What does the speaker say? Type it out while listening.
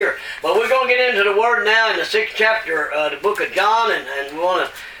get into the Word now in the 6th chapter of the book of John, and we want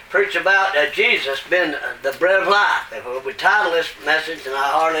to preach about Jesus being the bread of life. If we would title this message, and I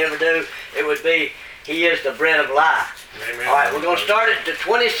hardly ever do, it would be, He is the bread of life. Amen. All right, we're going to start at the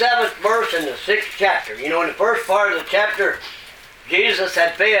 27th verse in the 6th chapter. You know, in the first part of the chapter, Jesus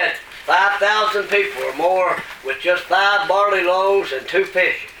had fed 5,000 people or more with just 5 barley loaves and 2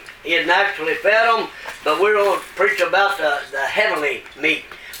 fishes. He had naturally fed them, but we're going to preach about the heavenly meat.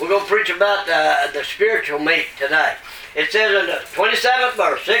 We're going to preach about the spiritual meat today. It says in the 27th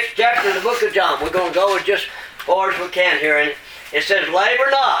verse, 6th chapter of the book of John, we're going to go as just far as we can here in it. It says, labor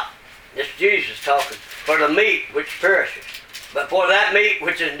not, this is Jesus talking, for the meat which perishes, but for that meat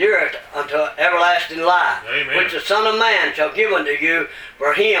which endureth unto everlasting life, Amen. which the Son of Man shall give unto you,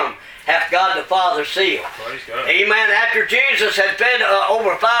 for him hath God the Father sealed. Praise God. Amen. After Jesus had fed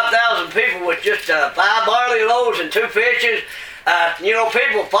over 5,000 people with just 5 barley loaves and 2 fishes,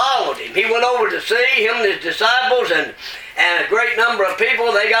 people followed him. He went over to sea, him and his disciples, and a great number of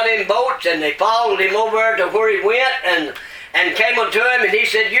people. They got in boats and they followed him over to where he went and came unto him, and he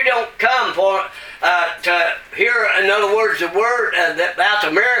said, you don't come for to hear, in other words, the word about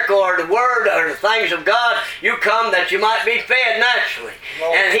the miracle or the word or the things of God. You come that you might be fed naturally.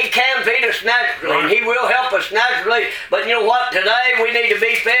 Lord. And He can feed us naturally, right. And He will help us naturally. But you know what? Today we need to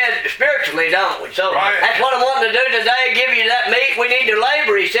be fed spiritually, don't we? So right. That's what I want to do today, give you that meat. We need to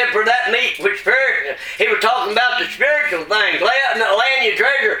labor, He said, for that meat which perishes. He was talking about the spiritual things, laying your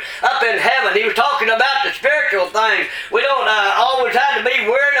treasure up in heaven. He was talking about the spiritual things. We don't always have to be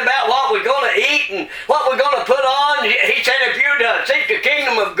worrying about what we're going to eat and what we're going to put on. He said if you'd seek the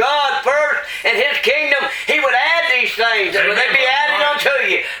kingdom of God first and His kingdom, He would add these things. Amen. They be added unto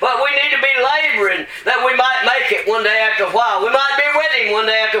you. But we need to be laboring that we might make it one day after a while. We might be with Him one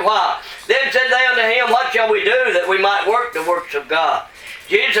day after a while. Then said they unto Him, what shall we do that we might work the works of God?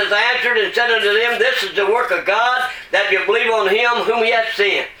 Jesus answered and said unto them, this is the work of God, that you believe on Him whom He hath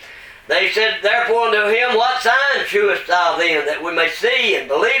sent. They said therefore unto Him, what sign shewest thou then, that we may see and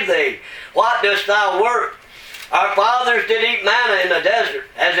believe thee? What dost thou work? Our fathers did eat manna in the desert,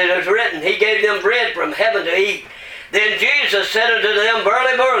 as it is written, He gave them bread from heaven to eat. Then Jesus said unto them,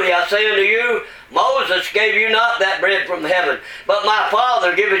 verily, verily, I say unto you, Moses gave you not that bread from heaven, but my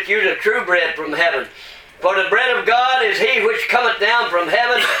Father giveth you the true bread from heaven. For the bread of God is He which cometh down from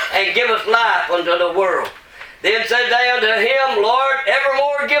heaven, and giveth life unto the world. Then said they unto Him, Lord,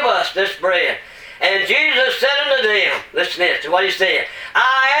 evermore give us this bread. And Jesus said unto them, listen to this, what He said,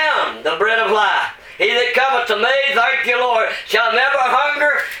 I am the bread of life. He that cometh to me, thank you, Lord, shall never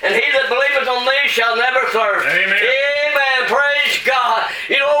hunger, and he that believeth on me shall never thirst. Amen. Amen. Praise God.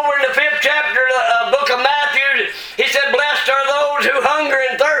 You know, over in the 5th chapter of the book of Matthew, He said, blessed are those who hunger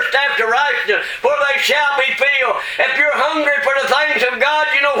and thirst after righteousness, for they shall be filled. If you're hungry for the things of God,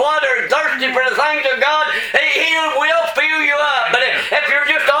 you know what? Or thirsty for the things of God, He will fill you up. But if you're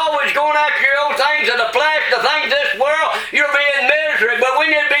just always going after your own things of the flesh, the things of this world, you're being miserable. But we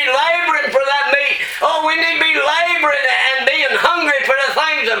need to be laboring for that meat. Oh, we need to be laboring and being hungry for the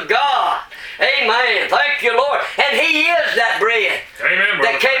things of God. Amen. Thank you, Lord. And He is that bread. Amen,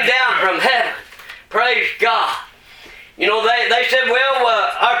 that came down from heaven. Praise God. You know, they said, well,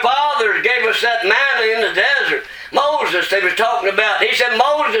 our fathers gave us that manna in the desert. Moses, they was talking about. He said,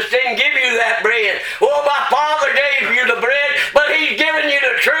 Moses didn't give you that bread. Well, my Father gave you the bread, but He's given you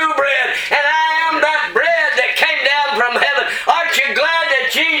the true bread. And I am that bread that came down from heaven. Aren't you glad that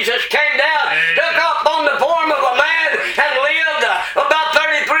Jesus came down, took up on the form of a man, and lived about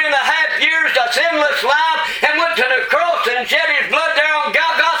 33 and a half years, a sinless life, and went to the cross and shed His blood there on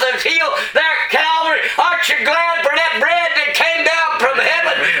Golgotha's hill, there at Calvary? Aren't you glad for that bread that came down from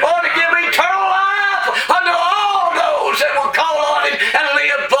heaven? Oh, to give eternal life unto all those that will call on Him and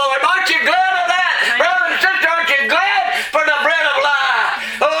live for Him. Aren't you glad of that? Brother and sister, aren't you glad for the bread of life?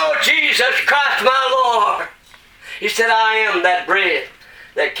 Oh, Jesus Christ, my Lord. He said, I am that bread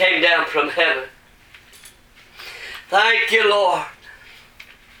that came down from heaven. Thank you, Lord.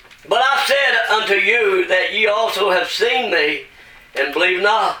 But I said unto you that ye also have seen me, and believe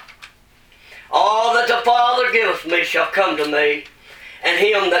not. All that the Father giveth me shall come to me, and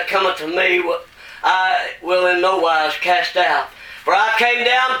him that cometh to me I will in no wise cast out. For I came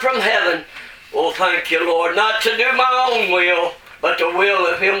down from heaven, oh thank you, Lord, not to do my own will, but the will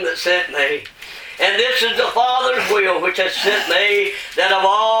of Him that sent me. And this is the Father's will which hath sent me, that of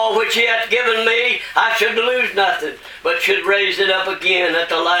all which He hath given me I should lose nothing, but should raise it up again at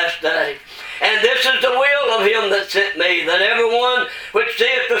the last day. And this is the will of Him that sent me, that everyone which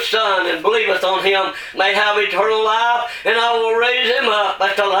seeth the Son and believeth on Him may have eternal life, and I will raise him up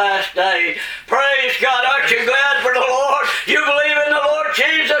at the last day. Praise God. Aren't you glad for the Lord? You believe in the Lord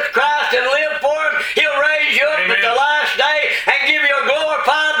Jesus Christ and live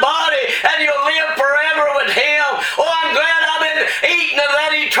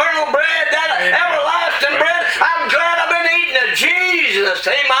Jesus.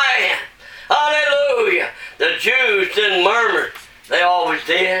 Amen. Hallelujah. The Jews didn't murmur. They always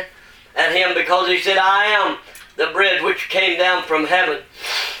did at him because he said, I am the bread which came down from heaven.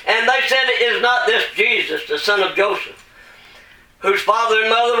 And they said, is not this Jesus, the son of Joseph, whose father and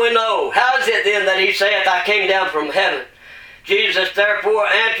mother we know? How is it then that he saith, I came down from heaven? Jesus therefore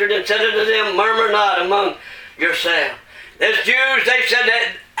answered and said unto them, murmur not among yourselves. These Jews, they said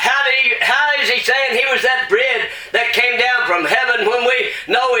that, how is he saying he was that bread that came down from heaven when we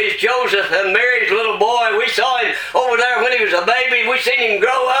know he's Joseph and Mary's little boy? We saw him over there when he was a baby. We seen him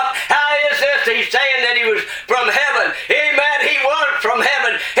grow up. How is this he's saying that he was from heaven? Amen. He was from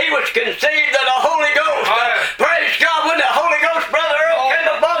heaven. He was conceived of the Holy Ghost. Praise God. When the Holy Ghost, Brother Earl, came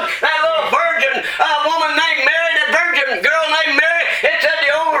upon that little virgin woman named Mary, that virgin girl named Mary, it said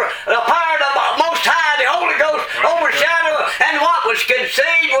the power of the Most High, the Holy Ghost, overshadowed, and what was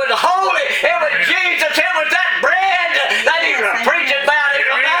conceived was holy. It was Jesus. It was that bread that he was preaching about. It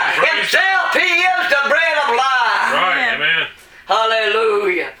was about himself. He is the bread of life. Right, amen.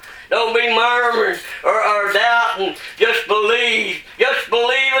 Hallelujah. Don't be murmuring or doubting. Just believe. Just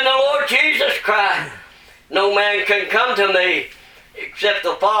believe in the Lord Jesus Christ. No man can come to me except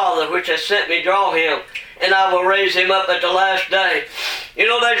the Father which has sent me draw him, and I will raise him up at the last day. You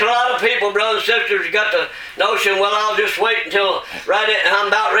know, there's a lot of people, brothers and sisters, who got the notion, well, I'll just wait until I'm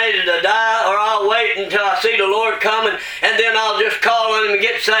about ready to die, or I'll wait until I see the Lord coming, and then I'll just call on him and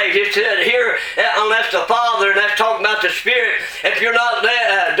get saved. It said here, unless the Father, and that's talking about the Spirit, if you're not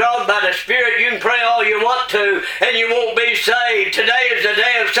drawn by the Spirit, you can pray all you want to, and you won't be saved. Today is the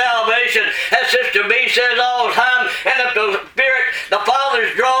day of salvation, as Sister B says all the time, and if the Spirit, the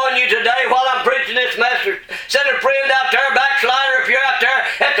Father's drawing you today while I'm preaching this message, send a friend out there, backslider, if you're out there,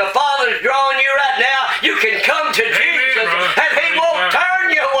 if the Father's drawing you right now, you can come to Jesus, and he won't turn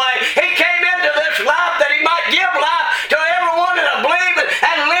you away. He came into this life that he might give life to everyone that believes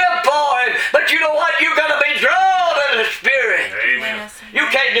and live for him. But you know what? You've got to be drawn in the Spirit. Amen. You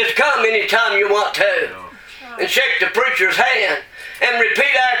can't just come anytime you want to and shake the preacher's hand and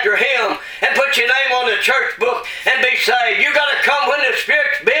repeat after him and put your name on the church book and be saved. You got to come when the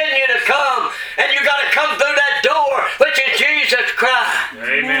Spirit's bidding you to come, and you got to come through that door, which is Jesus Christ.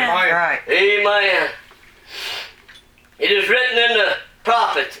 Amen. Right. Amen. It is written in the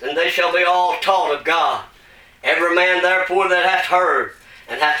prophets, and they shall be all taught of God. Every man therefore that hath heard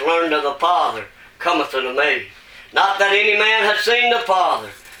and hath learned of the Father cometh unto me. Not that any man hath seen the Father,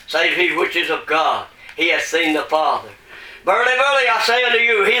 save he which is of God. He hath seen the Father. Verily, verily, I say unto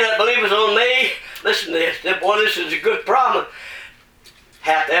you, he that believeth on me, listen to this, boy, this is a good promise,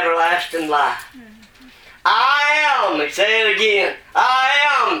 hath everlasting life. I am, he said it again, I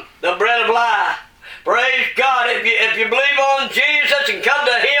am the bread of life. Praise God. If you believe on Jesus and come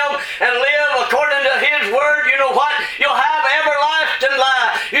to him and live according to his word, you know what? You'll have everlasting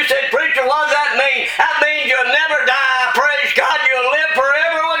life. You say, preacher, what does that mean? That means you'll never die. Praise God. You'll live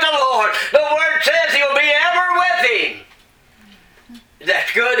forever with the Lord. The word says he'll be ever with him. That's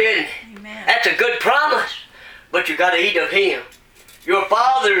good, isn't it? Amen. That's a good promise. But you got to eat of him. Your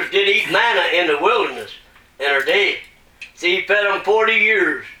fathers did eat manna in the wilderness and are dead. See, he fed them 40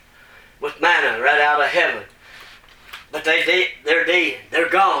 years with manna right out of heaven. But they're dead. They're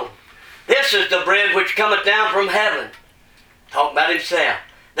gone. This is the bread which cometh down from heaven. Talk about himself.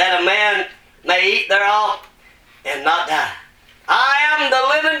 That a man may eat thereof and not die. I am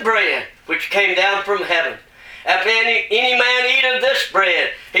the living bread which came down from heaven. If any man eat of this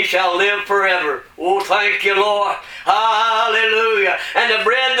bread, he shall live forever. Oh, thank you, Lord. Hallelujah. And the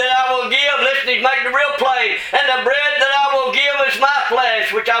bread that I will give, listen, he's making it real plain. And the bread that I will give is my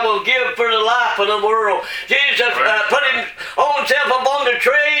flesh, which I will give for the life of the world. Jesus put his own self upon the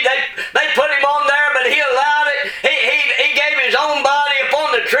tree. They put him on there, but he allowed it. He gave his own body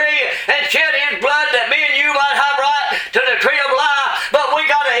upon the tree and shed his blood that me and you might have right to the tree of life. But we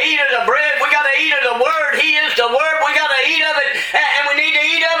got to eat of the bread. We got to eat of the word. He is the word. We got to eat of it, and we need to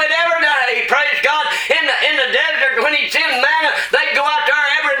eat of it every day. Praise God. In the desert, when he sent manna, they'd go out there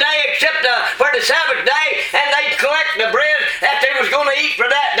every day except for the Sabbath day, and they'd collect the bread that they was going to eat for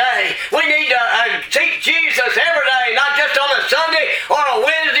that day. We need to seek Jesus every day, not just on a Sunday or a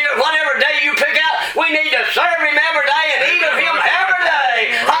Wednesday or whatever day you pick out. We need to serve him every day and eat of him every day.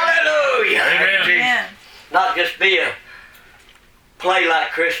 Hallelujah. Amen. Not just be a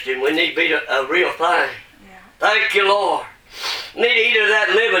play-like Christian. We need to be a real thing. Yeah. Thank you, Lord. We need to eat of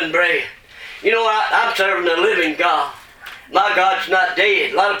that living bread. You know, I'm serving the living God. My God's not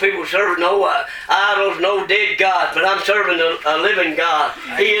dead. A lot of people serve no idols, no dead God, but I'm serving a living God.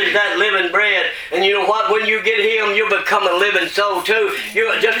 He is that living bread. And you know what? When you get Him, you'll become a living soul too.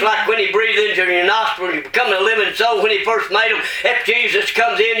 You just like when He breathed into your nostrils, you become a living soul. When He first made them, if Jesus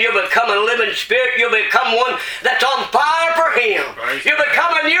comes in, you'll become a living spirit. You'll become one that's on fire for Him. You'll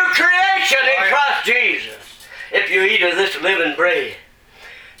become a new creation in Christ Jesus if you eat of this living bread.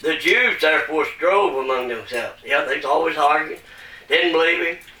 The Jews therefore strove among themselves. Yeah, they was always arguing. Didn't believe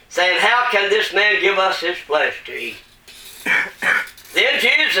Him. Saying, how can this man give us his flesh to eat? Then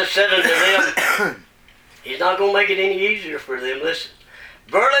Jesus said unto them, He's not going to make it any easier for them. Listen.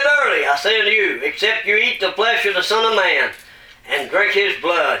 Verily, verily, I say unto you, except you eat the flesh of the Son of Man and drink His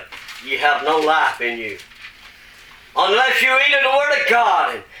blood, ye have no life in you. Unless you eat of the Word of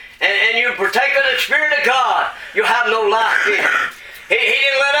God and you partake of the Spirit of God, you have no life in you. He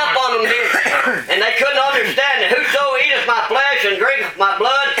didn't let up on them, did he? And they couldn't understand it. Whoso eateth my flesh and drinketh my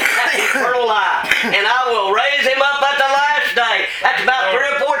blood hath eternal life. And I will raise him up at the last day. That's about 3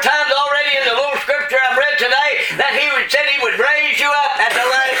 or 4 times already in the little scripture I've read today that He said He would raise you up at the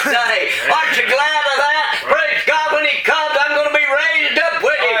last day. Aren't you glad of that? Praise God, when He comes, I'm going to be raised up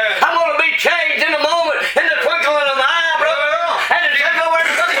with Him. I'm going to be changed in a moment, in the twinkling of an eye, Brother Earl. And it's going to go where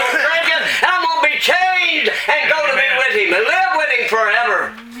it's going to change us. I'm going to be changed and go to be with Him and live with Him forever.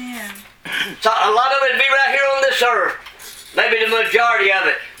 Amen. So a lot of it be right here on this earth. Maybe the majority of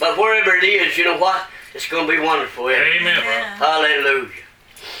it. But wherever it is, you know what? It's going to be wonderful. Amen. Yeah. Hallelujah.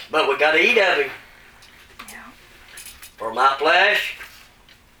 But we got to eat of Him. Yeah. For my flesh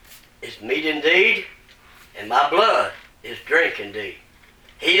is meat indeed, and my blood is drink indeed.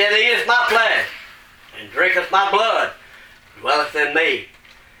 He that eateth my flesh and drinketh my blood dwelleth in me,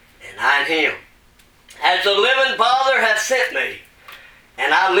 and I in him. As the living Father hath sent me,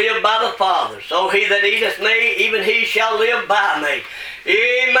 and I live by the Father, so he that eateth me, even he shall live by me.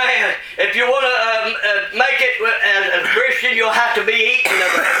 Amen. If you want to make it as a Christian, you'll have to be eating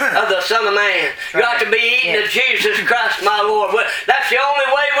of the Son of Man. You have to be eating of Jesus Christ, my Lord. That's the only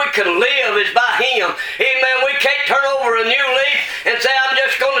way we can live is by Him. Amen. We can't turn over a new leaf and say, I'm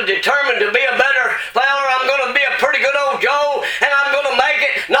just going to determine to be a better fella. I'm going to be a pretty good old Joe, and I'm going to make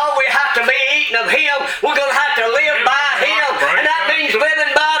it. No, we have to be eating of Him. We're going to have to live by Him. And that means living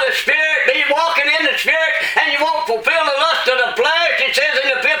by the Spirit, be walking in the Spirit, and you won't fulfill the lust of the flesh. It says in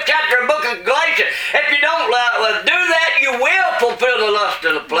the 5th chapter of the book of Galatians, if you don't do that, you will fulfill the lust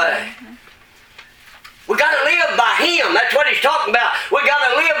of the flesh. We got to live by Him. That's what He's talking about. We got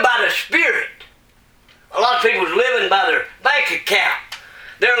to live by the Spirit. A lot of people's living by their bank account.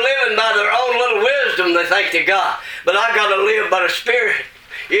 They're living by their own little wisdom they think they got. But I got to live by the Spirit.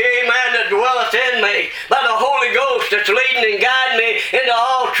 Amen, that dwelleth in me, by the Holy Ghost that's leading and guiding me into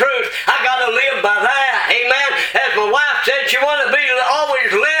all truth. I got to live by that. Amen. As my wife said, she wanted to be always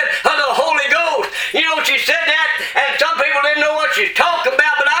led of the Holy Ghost. You know, she said that, and some people didn't know what she's talking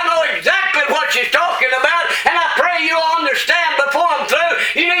about, but I know exactly what she's talking about, and I pray you'll understand before I'm through.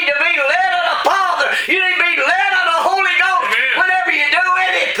 You need to be led of the Father. You need to be led of the Holy Ghost. Amen. Whenever you do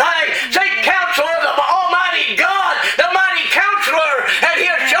anything, seek counsel of the Almighty God, the mighty counselor, and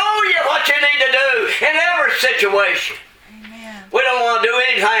He'll show you what you need to do in every situation. Amen. We don't want to do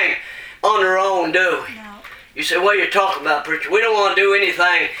anything on our own, do we? No. You say, what are you talking about, preacher? We don't want to do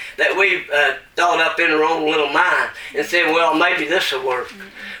anything that we've thought up in our own little mind and say, well, maybe this will work.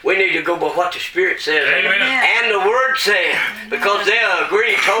 We need to go by what the Spirit says. Amen. And the Word says, because they'll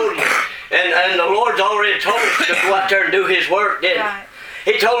agree totally. And the Lord's already told us to go out there and do His work, didn't Right.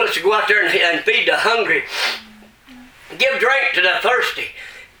 He? He told us to go out there and feed the hungry, give drink to the thirsty.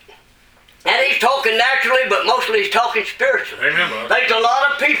 And He's talking naturally, but mostly He's talking spiritually. Amen, brother. There's a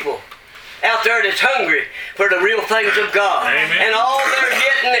lot of people out there that's hungry for the real things of God. Amen. And all they're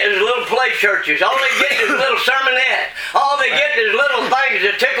getting is little play churches. All they get is little sermonettes. All they get is little things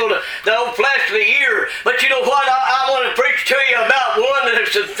that tickle the old fleshly ear. But you know what? I want to preach to you about one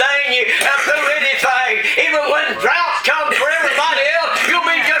that's a thing you have to do anything. Even when drought comes for everybody else, you'll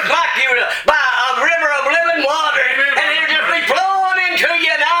be just like you by a river of living water. Amen. And it'll just be flowing into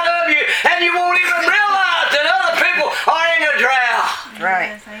you and out of you. And you won't even realize that other people are in a drought.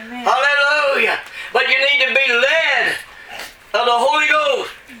 Right. Yes, amen. Hallelujah. But you need to be led of the Holy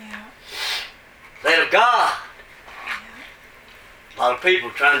Ghost. Yeah. Led of God. A lot of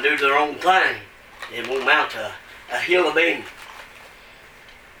people trying to do their own thing. It won't amount to a hill of beans.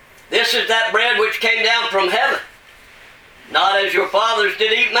 This is that bread which came down from heaven. Not as your fathers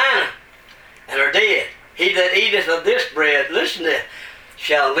did eat manna, and are dead. He that eateth of this bread, listen to this,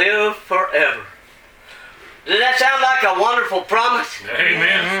 shall live forever. Does that sound like a wonderful promise?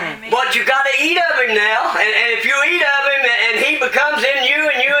 Amen. But you got to eat of him now, and if you eat of him and he becomes in you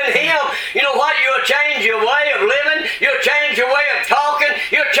and you in him, you know what? You'll change your way of living, you'll change your way of talking,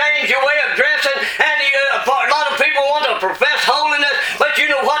 you'll change your way of dressing, and a lot of people want to profess holiness, but you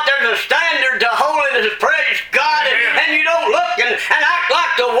know what? There's a standard to holiness, praise God, and you don't look and act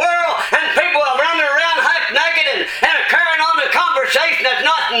like the world, and people are running around half naked and carrying on a conversation that's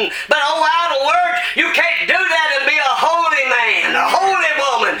nothing but old idle words. You can't do that and be a holy man, a holy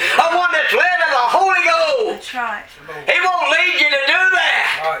woman, a one that's led of the Holy Ghost. That's right. He won't lead you to do that.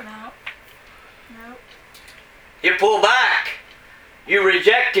 No. No. You pull back. You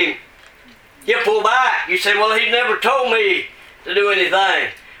reject him. You pull back. You say, well, he never told me to do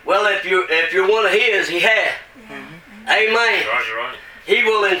anything. Well, if you're one of his, he has. Yeah. Amen. Right, right. He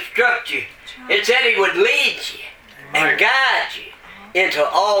will instruct you. It said he would lead you and guide you into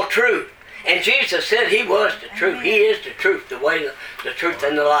all truth. And Jesus said he was the truth. He is the truth, the way, the truth,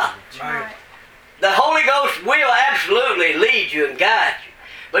 and the life. That's right. The Holy Ghost will absolutely lead you and guide you.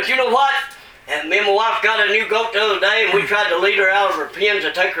 But you know what? And me and my wife got a new goat the other day, and we tried to lead her out of her pens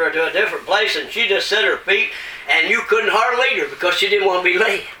to take her to a different place, and she just set her feet, and you couldn't hardly lead her because she didn't want to be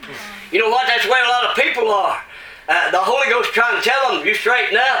led. You know what? That's the way a lot of people are. The Holy Ghost trying to tell them, you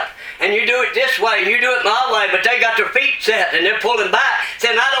straighten up, and you do it this way, and you do it my way, but they got their feet set, and they're pulling back,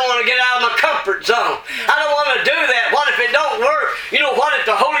 saying, I don't want to get out of my comfort zone. I don't want to do that. What if it don't work? You know what? If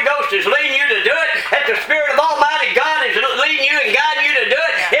the Holy Ghost is leading you to do it, if the Spirit of Almighty God is leading you and guiding you to do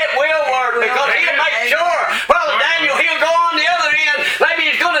it, it will work, because he'll make sure. Brother Daniel, he'll go on the other end.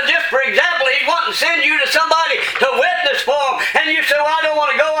 Maybe he's going to just, for example, he's wanting to send you to somebody to witness for him, and you say, well, I don't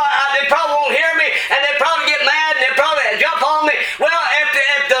want to go. They probably won't hear me, and they probably get mad, and they probably jump on me. Well, if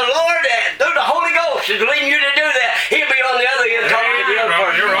the Lord, through the Holy Ghost, is leading you to do that, he'll be on the other end talking to the other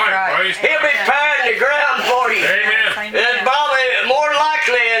person. You're right. Praise He'll be preparing the ground for you. Amen. And probably more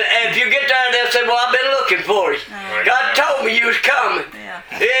likely, if you get there, they'll say, well, I've been looking for you. God told me you was coming. Yeah.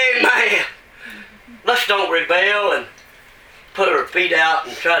 Amen. Let's don't rebel and put our feet out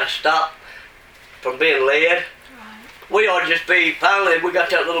and try to stop from being led. We ought to just be, finally, we got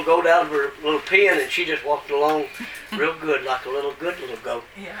that little goat out of her little pen, and she just walked along real good, like a good little goat.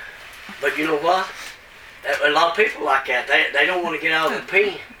 Yeah. But you know what? A lot of people like that. They don't want to get out of the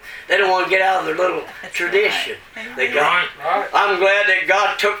pen. They don't want to get out of their little tradition. They got. Right. I'm glad that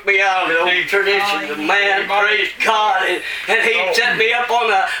God took me out of the old traditions of man. Praise God, and He set me up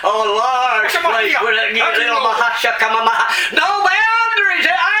on a large place where I get little no boundaries.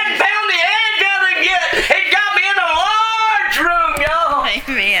 I ain't found the edge of it yet. He got me in a large room, y'all.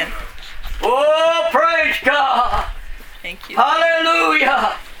 Amen. Oh, praise God. Thank you.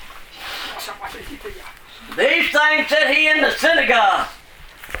 Hallelujah. These things said he in the synagogue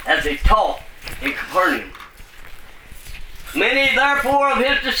as he taught in Capernaum. Many therefore of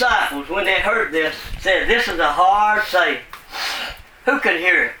his disciples, when they heard this, said, this is a hard saying. Who can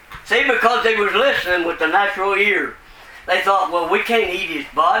hear it? See, because they was listening with the natural ear. They thought, well, we can't eat his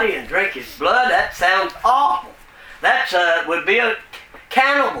body and drink his blood. That sounds awful. That would be a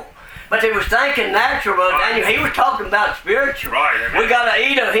cannibal. But they was thinking natural, but Daniel, he was talking about spiritual. Right. We got to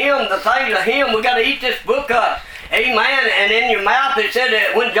eat of him, the things of him. We got to eat this book up. Amen. And in your mouth, it said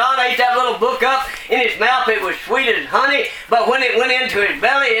that when John ate that little book up, in his mouth it was sweet as honey, but when it went into his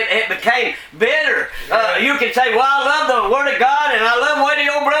belly, it became bitter. You can say, well, I love the Word of God, and I love what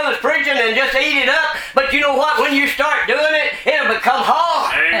the old brother's preaching, and just eat it up. But you know what? When you start doing it, it'll become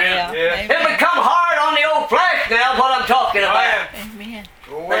hard. Amen. Yeah. It'll become hard on the old flesh now, what I'm talking about. Amen.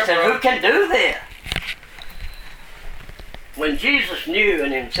 They said, who can do this? When Jesus knew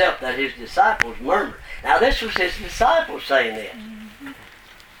in himself that his disciples murmured. Now this was his disciples saying this.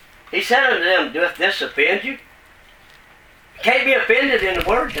 He said unto them, doeth this offend you? Can't be offended in the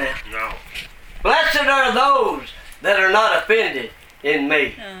word now. No. Blessed are those that are not offended in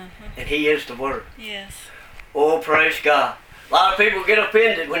me. And he is the word. Yes. Oh, praise God. A lot of people get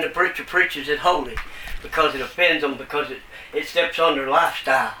offended when the preacher preaches it holy, because it offends them, because it steps on their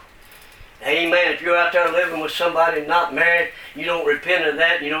lifestyle. Amen. If you're out there living with somebody not married, you don't repent of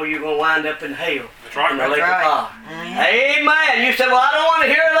that, you know you're going to wind up in hell. That's right. In the lake of fire. Mm-hmm. Amen. You say, well, I don't want to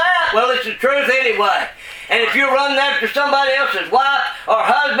hear that. Well, it's the truth anyway. And if you're running after somebody else's wife or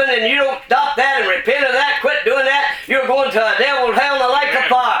husband and you don't stop that and repent of that, quit doing that, you're going to a devil's hell in the lake of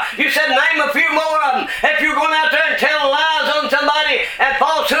fire. You said name a few more of them. If you're going out there and telling lies on somebody and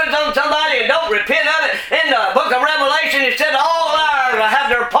falsehoods on somebody and don't repent of it, in the book of Revelation it said all liars will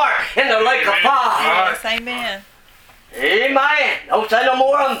have their part in the lake of fire. Yes. Amen. Amen. Don't say no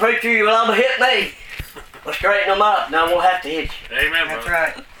more of them, preacher. You'll ever hit me. We'll straighten them up. Now we'll have to hit you. Amen, That's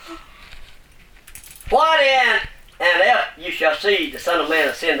brother. right. What in and F you shall see the Son of Man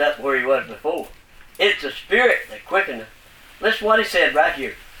ascend up where he was before. It's the Spirit that quickeneth. Listen to what he said right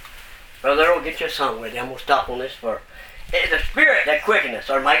here. Brother Earl, get your song ready. I'm going to stop on this verse. It's the Spirit that quickeneth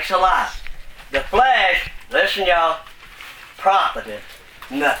or makes alive. The flesh, listen y'all, profiteth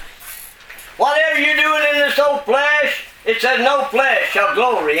nothing. Whatever you're doing in this old flesh, it says no flesh shall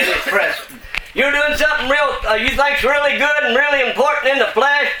glory in his presence. You're doing something real, you think's really good and really important in the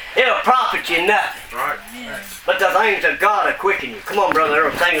flesh, it'll profit you nothing. Right. But the things of God will quicken you. Come on, Brother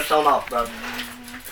Earl, sing us on off, brother.